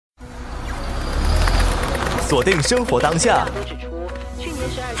锁定生活当下，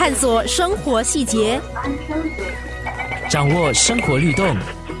探索生活细节，掌握生活律动，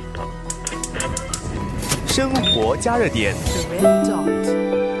生活加热点。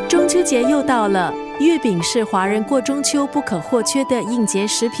中秋节又到了，月饼是华人过中秋不可或缺的应节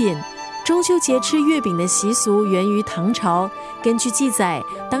食品。中秋节吃月饼的习俗源于唐朝，根据记载，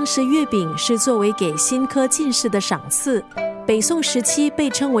当时月饼是作为给新科进士的赏赐。北宋时期被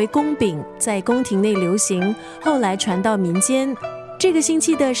称为宫饼，在宫廷内流行，后来传到民间。这个星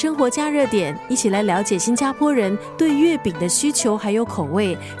期的生活加热点，一起来了解新加坡人对月饼的需求还有口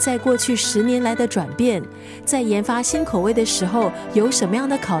味在过去10年来的转变，在研发新口味的时候有什么样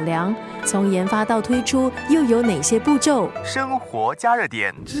的考量，从研发到推出又有哪些步骤。生活加热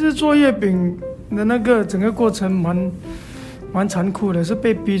点。其实做月饼的那个整个过程蛮残酷的，是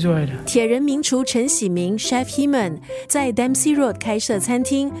被逼出来的。铁人名厨陈喜明 Chef Heman 在 Dempsey Road 开设餐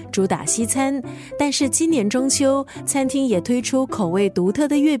厅，主打西餐。但是今年中秋，餐厅也推出口味独特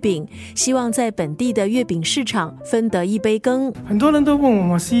的月饼，希望在本地的月饼市场分得一杯羹。很多人都问我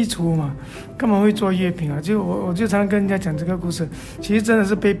嘛，西厨嘛，干嘛会做月饼啊？我就常常跟人家讲这个故事，其实真的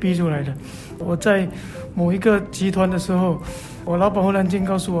是被逼出来的。我在某一个集团的时候，我老板忽然间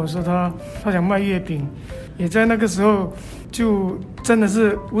告诉我说他想卖月饼，也在那个时候就真的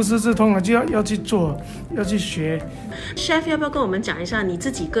是无师自通了，就要去做，要去学。 Chef 要不要跟我们讲一下你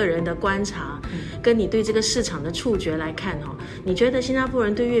自己个人的观察，跟你对这个市场的触觉来看你觉得新加坡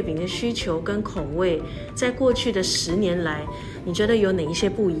人对月饼的需求跟口味在过去的10年来，你觉得有哪一些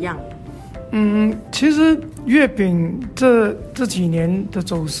不一样？其实月饼这几年的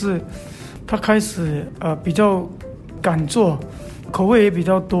走势，它开始比较敢做，口味也比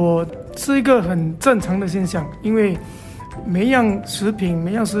较多，是一个很正常的现象。因为每一样食品、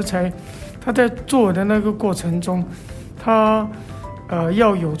每一样食材，它在做的那个过程中，它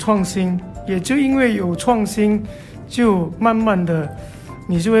要有创新，也就因为有创新，就慢慢的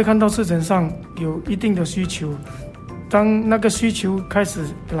你就会看到市场上有一定的需求。当那个需求开始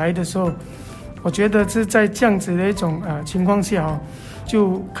来的时候，我觉得是在这样子的一种情况下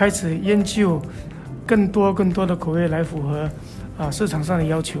就开始研究更多的口味来符合市场上的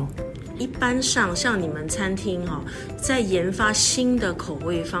要求。一般上像你们餐厅在研发新的口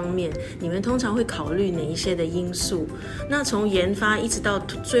味方面，你们通常会考虑哪一些的因素？那从研发一直到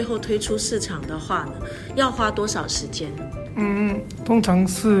最后推出市场的话呢，要花多少时间？通常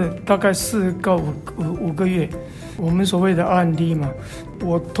是大概4到5个月。我们所谓的 R&D 嘛，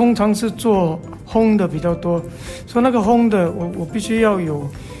我通常是做烘的比较多，所以那个烘的我必须要有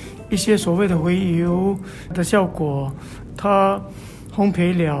一些所谓的回油的效果，它烘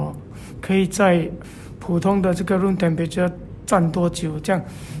焙了可以在普通的这个 room temperature 站多久，这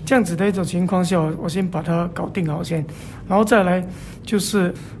样子的一种情况下，我先把它搞定好先，然后再来就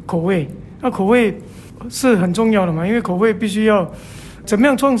是口味。那口味是很重要的嘛，因为口味必须要怎么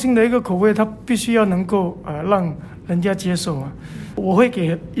样创新的一个口味，它必须要能够让人家接受啊。我会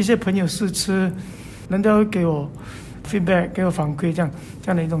给一些朋友试吃，人家会给我 feedback， 给我反馈，这样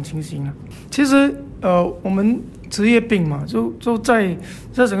的一种情形啊。其实我们职业病嘛，就在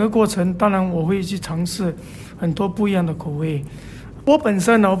这整个过程，当然我会去尝试很多不一样的口味。我本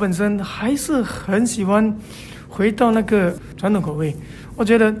身还是很喜欢回到那个传统口味。我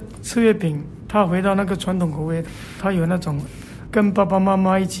觉得吃月饼，它回到那个传统口味，它有那种跟爸爸妈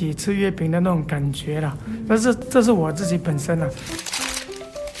妈一起吃月饼的那种感觉啦。但是这是我自己本身啦。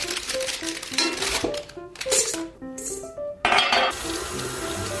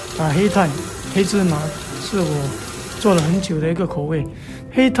黑炭、黑芝麻是我做了很久的一个口味。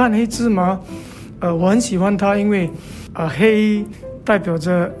黑炭、黑芝麻，我很喜欢它，因为黑代表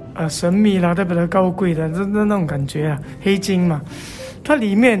着神秘啦，代表着高贵的那种感觉啊，黑金嘛。它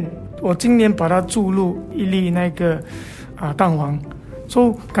里面我今年把它注入一粒那个蛋黄，所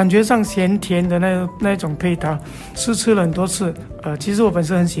以感觉上咸甜的那种配搭，吃了很多次，其实我本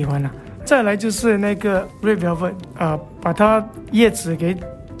身很喜欢啦。再来就是那个 red velvet， 把它叶子给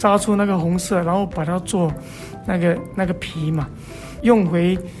扎出那个红色，然后把它做那个皮嘛，用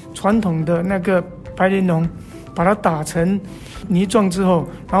回传统的那个白莲蓉，把它打成泥状之后，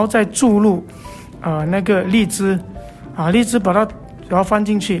然后再注入那个荔枝，荔枝把它然后放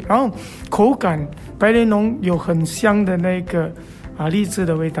进去，然后口感白莲蓉有很香的那个荔枝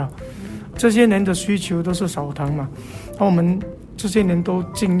的味道。这些年的需求都是少糖嘛，那我们这些年都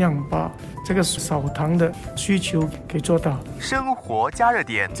尽量把这个少糖的需求给做到。生活加热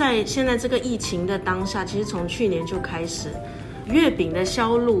点。在现在这个疫情的当下，其实从去年就开始，月饼的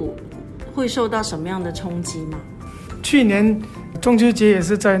销路会受到什么样的冲击吗？去年中秋节也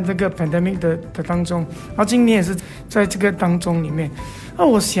是在这个 pandemic 的当中，然后今年也是在这个当中里面。那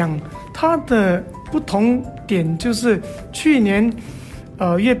我想它的不同点就是去年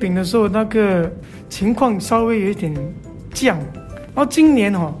月饼的时候那个情况稍微有一点降，然后今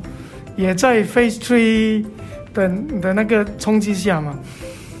年也在 Phase 3的那个冲击下嘛，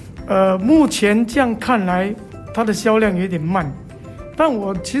目前这样看来它的销量有点慢，但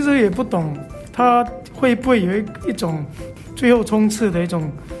我其实也不懂它会不会有一种最后冲刺的一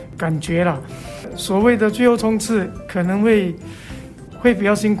种感觉啦。所谓的最后冲刺可能会比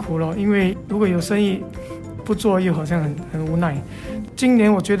较辛苦了，因为如果有生意不做又好像很无奈。今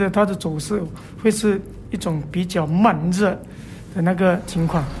年我觉得它的走势会是一种比较慢热的那个情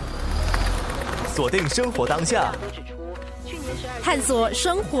况。锁定生活当下，探索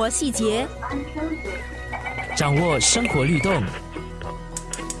生活细节，掌握生活律动。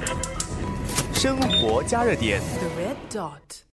生活加热点。